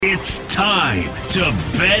It's time to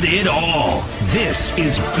bet it all. This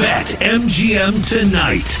is Bet MGM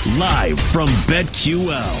Tonight, live from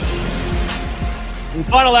BetQL. In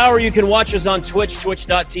final hour, you can watch us on Twitch,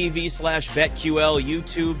 twitch.tv/BetQL,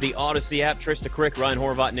 YouTube, the Odyssey app. Trista Crick, Ryan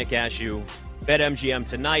Horvat, Nick Ashew. Bet MGM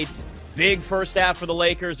Tonight. Big first half for the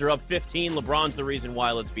Lakers. They're up 15. LeBron's the reason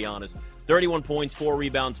why, let's be honest. 31 points, 4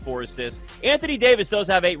 rebounds, 4 assists. Anthony Davis does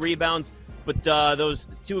have 8 rebounds, but those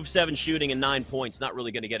 2 of 7 shooting and 9 points, not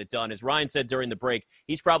really going to get it done. As Ryan said during the break,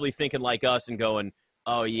 he's probably thinking like us and going,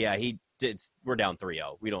 oh, yeah, we're down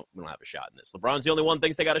 3-0. We don't have a shot in this. LeBron's the only one who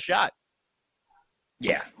thinks they got a shot.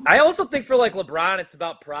 Yeah. I also think for, LeBron, it's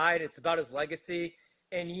about pride. It's about his legacy.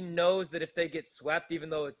 And he knows that if they get swept, even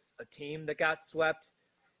though it's a team that got swept,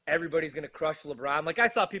 everybody's going to crush LeBron. I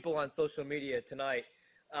saw people on social media tonight,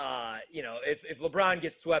 if LeBron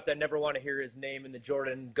gets swept, I never want to hear his name in the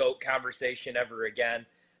Jordan GOAT conversation ever again.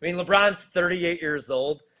 I mean, LeBron's 38 years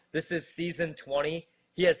old. This is season 20.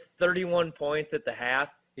 He has 31 points at the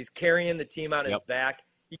half. He's carrying the team on his back.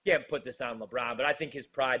 You can't put this on LeBron, but I think his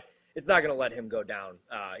pride, it's not going to let him go down.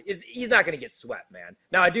 He's not going to get swept, man.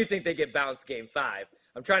 Now, I do think they get bounced game 5.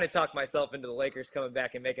 I'm trying to talk myself into the Lakers coming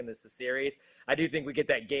back and making this a series. I do think we get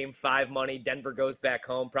that game 5 money. Denver goes back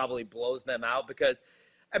home, probably blows them out because,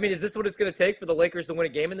 is this what it's going to take for the Lakers to win a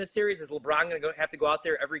game in this series? Is LeBron going to have to go out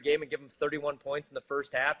there every game and give him 31 points in the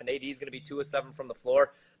first half and AD is going to be 2 of 7 from the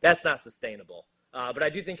floor? That's not sustainable. But I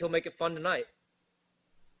do think he'll make it fun tonight.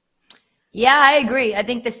 Yeah, I agree. I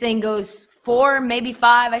think this thing goes 4, maybe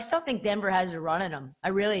 5. I still think Denver has a run in them. I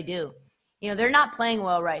really do. They're not playing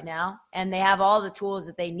well right now, and they have all the tools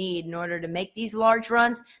that they need in order to make these large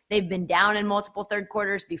runs. They've been down in multiple third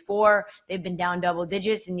quarters before. They've been down double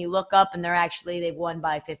digits, and you look up, and they've won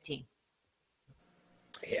by 15.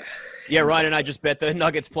 Yeah, Ryan and I just bet the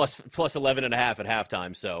Nuggets plus 11.5 at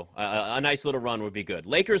halftime, so a nice little run would be good.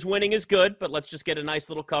 Lakers winning is good, but let's just get a nice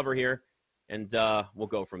little cover here, and we'll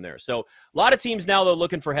go from there. So a lot of teams now, though,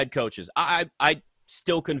 looking for head coaches. I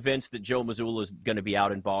still convinced that Joe Mazzulla is going to be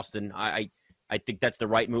out in Boston. I think that's the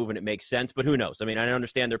right move, and it makes sense, but who knows? I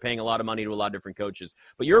understand they're paying a lot of money to a lot of different coaches.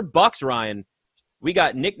 But your Bucks, Ryan, we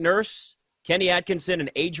got Nick Nurse, Kenny Atkinson, and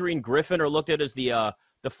Adrian Griffin are looked at as the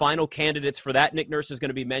final candidates for that. Nick Nurse is going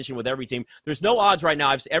to be mentioned with every team. There's no odds right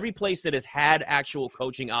now. Every place that has had actual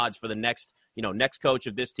coaching odds for the next coach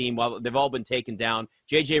of this team, while they've all been taken down.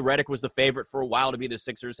 J.J. Redick was the favorite for a while to be the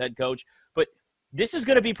Sixers head coach, but this is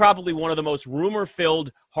going to be probably one of the most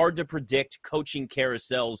rumor-filled, hard-to-predict coaching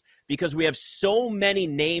carousels because we have so many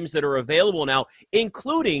names that are available now,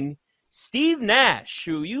 including Steve Nash,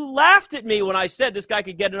 who you laughed at me when I said this guy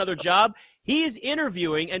could get another job. He is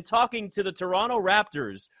interviewing and talking to the Toronto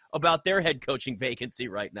Raptors about their head coaching vacancy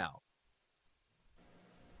right now.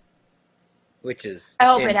 Which is I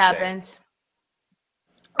hope insane. it happens.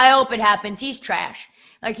 I hope it happens. He's trash.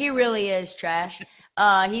 He really is trash.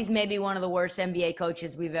 He's maybe one of the worst NBA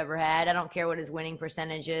coaches we've ever had. I don't care what his winning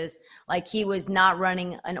percentage is. He was not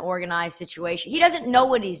running an organized situation. He doesn't know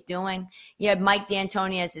what he's doing. You had Mike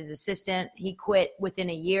D'Antoni as his assistant. He quit within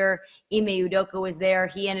a year. Ime Udoka was there.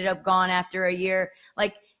 He ended up gone after a year.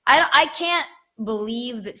 I can't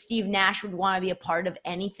believe that Steve Nash would want to be a part of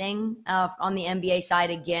anything on the NBA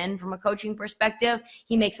side again from a coaching perspective.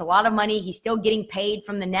 He makes a lot of money. He's still getting paid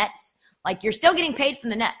from the Nets. You're still getting paid from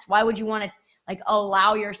the Nets. Why would you want to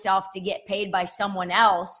allow yourself to get paid by someone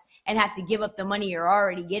else and have to give up the money you're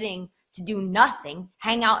already getting to do nothing,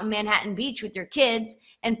 hang out in Manhattan Beach with your kids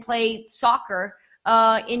and play soccer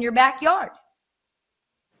in your backyard?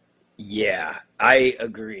 Yeah, I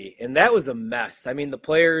agree. And that was a mess. The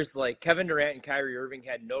players like Kevin Durant and Kyrie Irving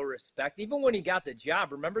had no respect. Even when he got the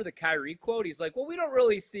job, remember the Kyrie quote? He's like, well, we don't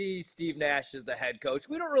really see Steve Nash as the head coach.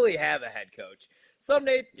 We don't really have a head coach. Some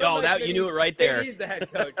nights you knew it right there. He's the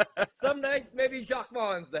head coach. Some nights maybe Jacques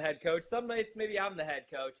Vaughn's the head coach. Some nights maybe I'm the head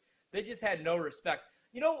coach. They just had no respect.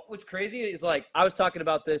 You know what's crazy is I was talking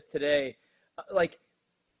about this today,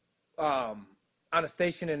 on a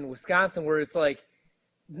station in Wisconsin where it's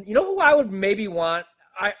you know who I would maybe want?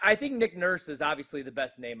 I think Nick Nurse is obviously the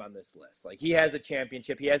best name on this list. He has a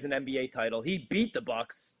championship. He has an NBA title. He beat the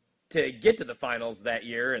Bucks to get to the finals that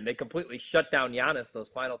year, and they completely shut down Giannis those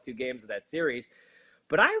final 2 games of that series.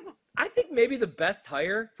 But I think maybe the best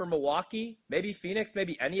hire for Milwaukee, maybe Phoenix,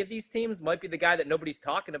 maybe any of these teams might be the guy that nobody's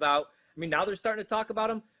talking about. Now they're starting to talk about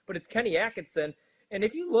him, but it's Kenny Atkinson. And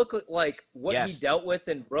if you look at what he dealt with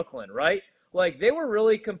in Brooklyn, right? They were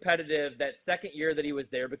really competitive that second year that he was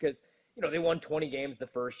there because, they won 20 games the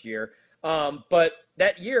first year. But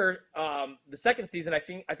that year, the second season, I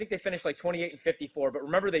think they finished 28-54. But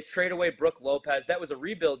remember, they trade away Brook Lopez. That was a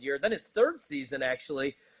rebuild year. Then his third season,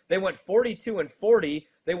 actually, They went 42-40.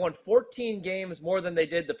 They won 14 games more than they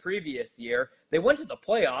did the previous year. They went to the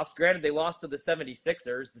playoffs. Granted, they lost to the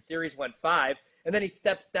 76ers. The series went 5. And then he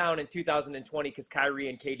steps down in 2020 because Kyrie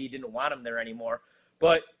and KD didn't want him there anymore.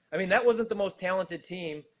 But, I mean, that wasn't the most talented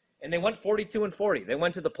team. And they went 42-40. They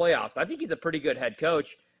went to the playoffs. I think he's a pretty good head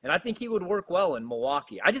coach. And I think he would work well in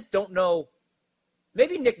Milwaukee. I just don't know.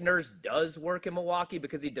 Maybe Nick Nurse does work in Milwaukee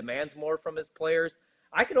because he demands more from his players.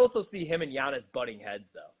 I could also see him and Giannis butting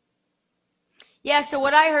heads, though. Yeah, so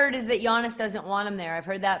what I heard is that Giannis doesn't want him there. I've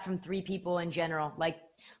heard that from 3 people in general. Like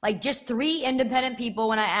just 3 independent people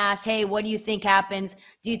when I asked, hey, what do you think happens?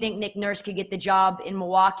 Do you think Nick Nurse could get the job in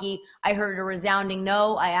Milwaukee? I heard a resounding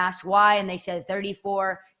no. I asked why, and they said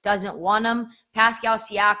 34 doesn't want him. Pascal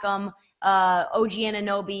Siakam, OG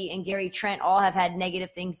Anunoby, and Gary Trent all have had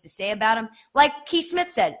negative things to say about him. Like Keith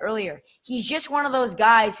Smith said earlier, he's just one of those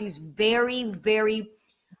guys who's very, very,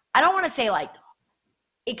 I don't want to say like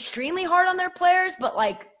extremely hard on their players, but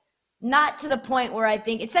like not to the point where I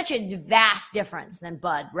think it's such a vast difference than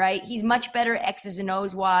Bud, right? He's much better X's and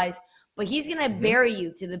O's wise, but he's going to bury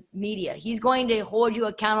you to the media. He's going to hold you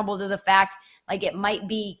accountable to the fact like it might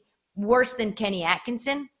be worse than Kenny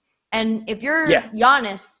Atkinson. And if you're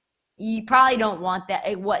Giannis, you probably don't want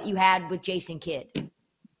that, what you had with Jason Kidd.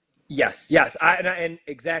 Yes. And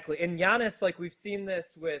exactly. And Giannis, like we've seen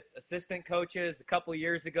this with assistant coaches a couple of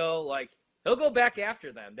years ago, like he'll go back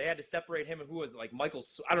after them. They had to separate him and who was like Michael,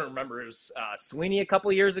 I don't remember. It was Sweeney a couple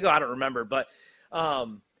of years ago. I don't remember. But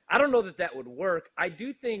I don't know that would work. I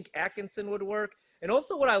do think Atkinson would work. And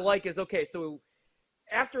also what I like is, okay, so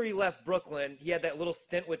after he left Brooklyn, he had that little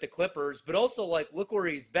stint with the Clippers, but also, like, look where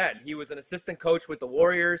he's been. He was an assistant coach with the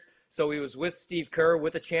Warriors, so he was with Steve Kerr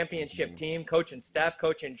with a championship team, coaching Steph,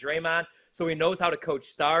 coaching Draymond, so he knows how to coach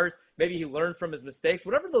stars. Maybe he learned from his mistakes,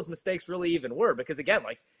 whatever those mistakes really even were, because, again,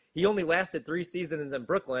 like, he only lasted 3 seasons in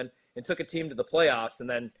Brooklyn and took a team to the playoffs, and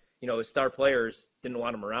then, you know, his star players didn't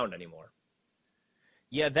want him around anymore.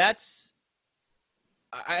 Yeah,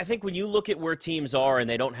 I think when you look at where teams are and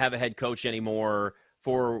they don't have a head coach anymore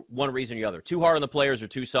for one reason or the other, too hard on the players or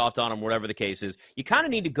too soft on them, whatever the case is, you kind of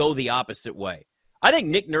need to go the opposite way. I think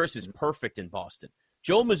Nick Nurse is perfect in Boston.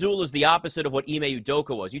 Joe Mazzulla is the opposite of what Ime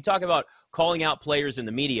Udoka was. You talk about calling out players in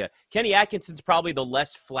the media. Kenny Atkinson's probably the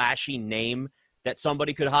less flashy name that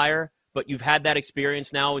somebody could hire, but you've had that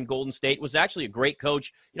experience now in Golden State. Was actually a great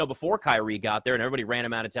coach, you know, before Kyrie got there and everybody ran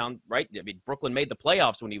him out of town, right? I mean, Brooklyn made the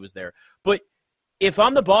playoffs when he was there. But if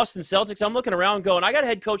I'm the Boston Celtics, I'm looking around going, I got a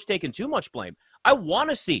head coach taking too much blame. I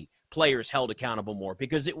want to see players held accountable more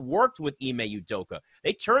because it worked with Ime Udoka.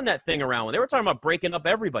 They turned that thing around when they were talking about breaking up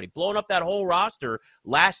everybody, blowing up that whole roster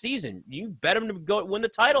last season. You bet them to go win the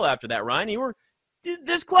title after that, Ryan. You were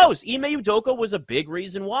this close. Ime Udoka was a big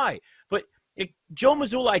reason why. But Joe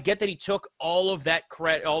Mazzulla, I get that he took all of that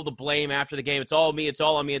credit, all the blame after the game. It's all me. It's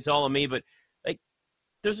all on me. It's all on me. But like,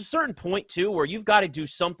 there's a certain point too where you've got to do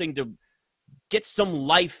something to get some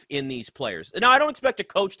life in these players. Now, I don't expect a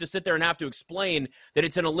coach to sit there and have to explain that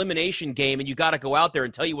it's an elimination game and you got to go out there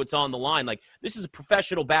and tell you what's on the line. Like, this is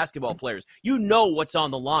professional basketball players. You know what's on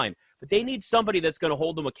the line. But they need somebody that's going to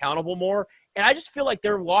hold them accountable more. And I just feel like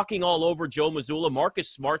they're walking all over Joe Mazzulla. Marcus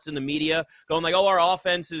Smart's in the media going like, oh, our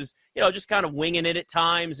offense is, you know, just kind of winging it at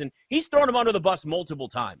times. And he's thrown them under the bus multiple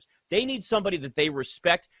times. They need somebody that they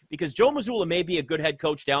respect because Joe Mazzulla may be a good head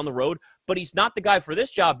coach down the road, but he's not the guy for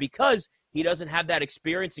this job because he doesn't have that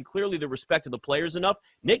experience and clearly the respect of the players enough.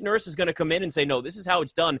 Nick Nurse is going to come in and say, no, this is how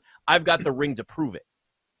it's done. I've got the ring to prove it.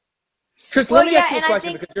 Tristan, let me ask you a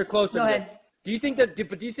question because you're closer to this. Do you think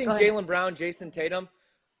Jaylen Brown, Jason Tatum,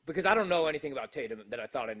 because I don't know anything about Tatum that I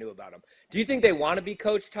thought I knew about him. Do you think they want to be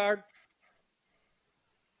coached hard?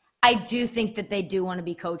 I do think that they do want to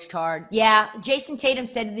be coached hard. Yeah, Jason Tatum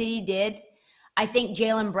said that he did. I think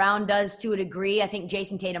Jaylen Brown does to a degree. I think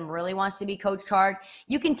Jason Tatum really wants to be coached hard.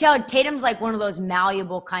 You can tell Tatum's like one of those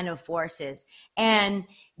malleable kind of forces. And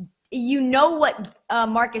you know what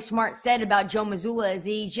Marcus Smart said about Joe Mazzulla is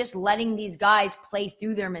he's just letting these guys play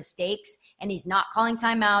through their mistakes, and he's not calling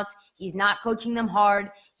timeouts. He's not coaching them hard.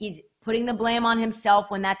 He's putting the blame on himself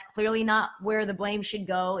when that's clearly not where the blame should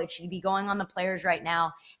go. It should be going on the players right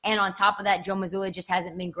now. And on top of that, Joe Mazzulla just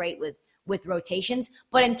hasn't been great with rotations.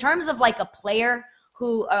 But in terms of like a player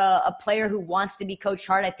who wants to be coached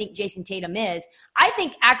hard, I think Jason Tatum is. I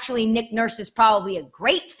think actually Nick Nurse is probably a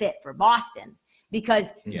great fit for Boston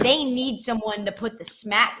because they need someone to put the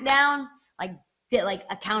smack down, like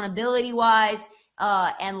accountability wise,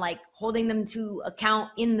 and like holding them to account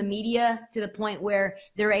in the media to the point where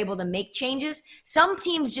they're able to make changes. Some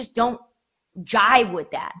teams just don't jive with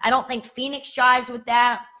that. I don't think Phoenix jives with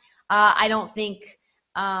that. I don't think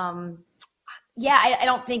I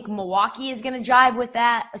don't think Milwaukee is going to jive with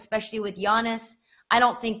that, especially with Giannis. I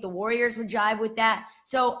don't think the Warriors would jive with that.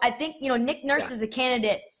 So I think, Nick Nurse is a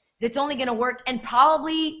candidate that's only going to work. And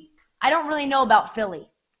probably, I don't really know about Philly.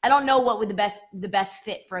 I don't know what would the best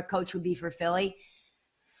fit for a coach would be for Philly.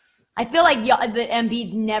 I feel like the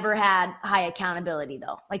Embiid's never had high accountability,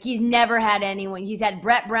 though. Like, he's never had anyone. He's had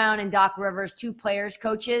Brett Brown and Doc Rivers, 2 players,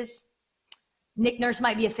 coaches. Nick Nurse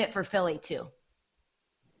might be a fit for Philly, too.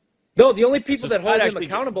 No, the only people that hold him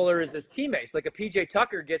accountable are his teammates. Like a PJ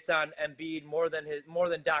Tucker gets on Embiid more than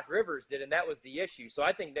Doc Rivers did, and that was the issue. So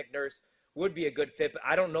I think Nick Nurse would be a good fit, but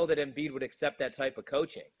I don't know that Embiid would accept that type of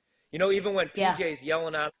coaching. Even when PJ's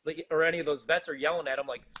yelling at, or any of those vets are yelling at him,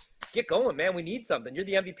 like, get going, man. We need something. You're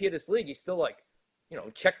the MVP of this league. He's still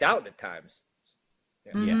checked out at times.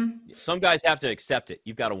 Yeah. Some guys have to accept it.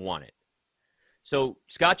 You've got to want it. So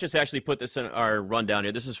Scott just actually put this in our rundown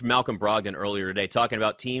here. This is from Malcolm Brogdon earlier today, talking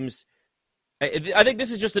about teams. I think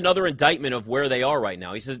this is just another indictment of where they are right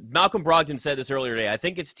now. He says, Malcolm Brogdon said this earlier today. I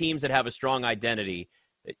think it's teams that have a strong identity,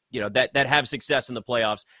 that have success in the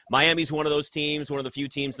playoffs. Miami's one of those teams, one of the few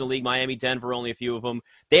teams in the league. Miami, Denver, only a few of them.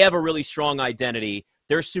 They have a really strong identity.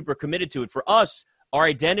 They're super committed to it. For us, our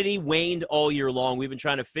identity waned all year long. We've been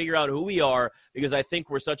trying to figure out who we are because I think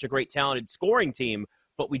we're such a great, talented scoring team,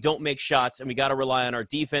 but we don't make shots, and we got to rely on our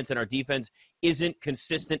defense, and our defense isn't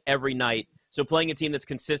consistent every night. So playing a team that's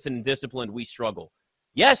consistent and disciplined, we struggle.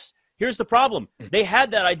 Yes, here's the problem. They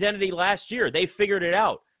had that identity last year. They figured it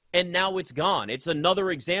out, and now it's gone. It's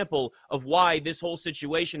another example of why this whole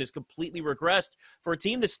situation is completely regressed for a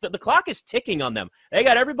team that's the clock is ticking on them. They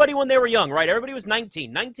got everybody when they were young, right? Everybody was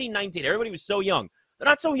 19. Everybody was so young. They're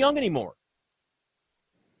not so young anymore.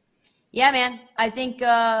 Yeah, man. I think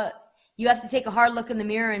you have to take a hard look in the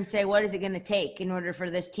mirror and say, what is it going to take in order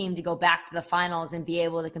for this team to go back to the finals and be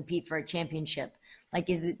able to compete for a championship? Like,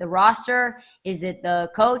 is it the roster? Is it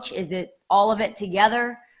the coach? Is it all of it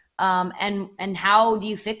together? And how do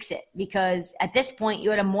you fix it? Because at this point,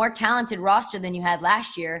 you had a more talented roster than you had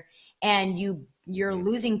last year, and you're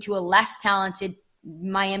losing to a less talented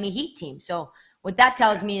Miami Heat team. So what that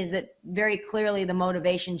tells me is that very clearly the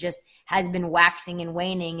motivation just has been waxing and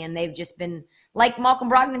waning, and they've just been, like Malcolm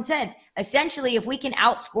Brogdon said, essentially, if we can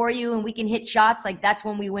outscore you and we can hit shots, like, that's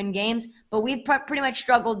when we win games. But we've pretty much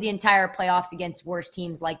struggled the entire playoffs against worse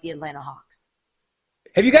teams like the Atlanta Hawks.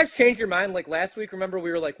 Have you guys changed your mind? Like last week, remember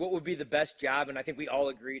we were like, what would be the best job? And I think we all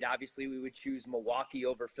agreed, obviously, we would choose Milwaukee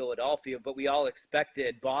over Philadelphia, but we all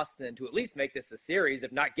expected Boston to at least make this a series,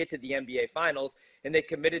 if not get to the NBA Finals, and they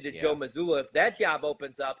committed to Joe Mazzulla. If that job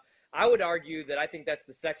opens up, I would argue that I think that's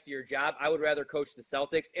the sexier job. I would rather coach the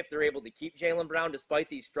Celtics if they're able to keep Jaylen Brown despite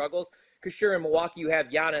these struggles. Because sure, in Milwaukee you have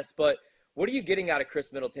Giannis, but what are you getting out of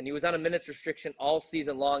Chris Middleton? He was on a minutes restriction all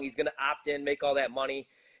season long. He's going to opt in, make all that money.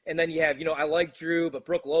 And then you have, I like Drew, but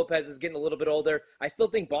Brook Lopez is getting a little bit older. I still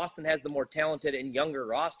think Boston has the more talented and younger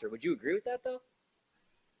roster. Would you agree with that, though?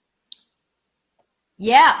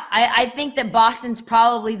 Yeah, I think that Boston's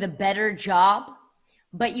probably the better job.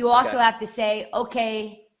 But you also have to say,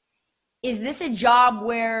 okay, is this a job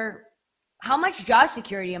where how much job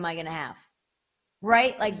security am I going to have?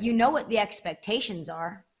 Right? Like, what the expectations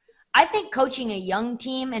are. I think coaching a young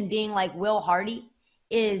team and being like Will Hardy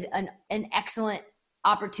is an excellent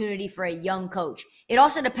opportunity for a young coach. It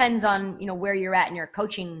also depends on, where you're at in your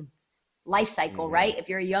coaching life cycle, right? If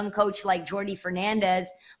you're a young coach like Jordi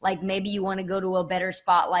Fernandez, like maybe you want to go to a better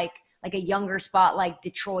spot, like a younger spot like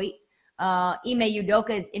Detroit. Ime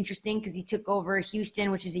Udoka is interesting because he took over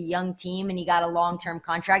Houston, which is a young team, and he got a long-term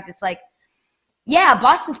contract. It's like, yeah,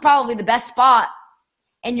 Boston's probably the best spot.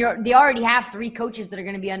 And they already have 3 coaches that are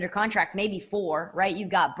going to be under contract, maybe 4, right?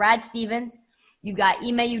 You've got Brad Stevens, you've got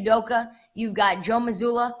Ime Udoka, you've got Joe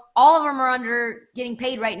Mazzulla. All of them are getting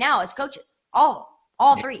paid right now as coaches. All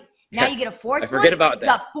 3. Now you get a 4th. I forget about that. You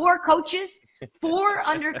got 4 coaches, 4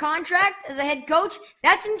 under contract as a head coach.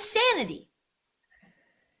 That's insanity.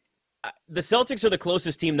 The Celtics are the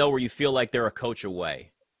closest team, though, where you feel like they're a coach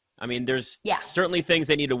away. I mean, there's certainly things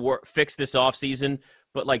they need to fix this offseason,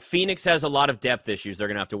 but like Phoenix has a lot of depth issues they're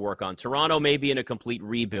going to have to work on. Toronto may be in a complete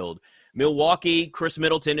rebuild. Milwaukee, Chris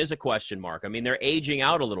Middleton is a question mark. I mean, they're aging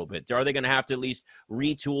out a little bit. Are they going to have to at least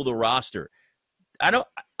retool the roster? Other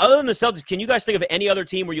than the Celtics, can you guys think of any other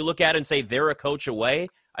team where you look at it and say they're a coach away?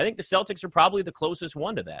 I think the Celtics are probably the closest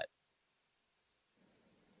one to that.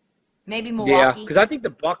 Maybe Milwaukee. Yeah, because I think the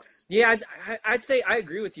Bucks. Yeah, I'd say I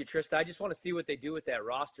agree with you, Trista. I just want to see what they do with that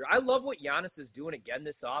roster. I love what Giannis is doing again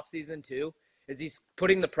this offseason too. Is he's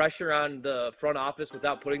putting the pressure on the front office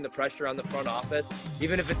without putting the pressure on the front office.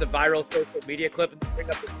 Even if it's a viral social media clip and they bring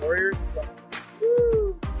up the Warriors. Like,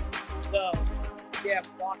 woo! So, yeah,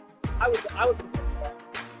 I would.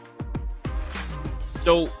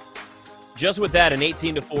 So, just with that, an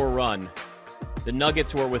 18-4 run, the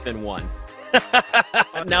Nuggets were within 1.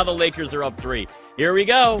 Now the Lakers are up 3. Here we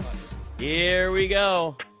go.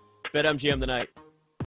 It's BetMGM tonight.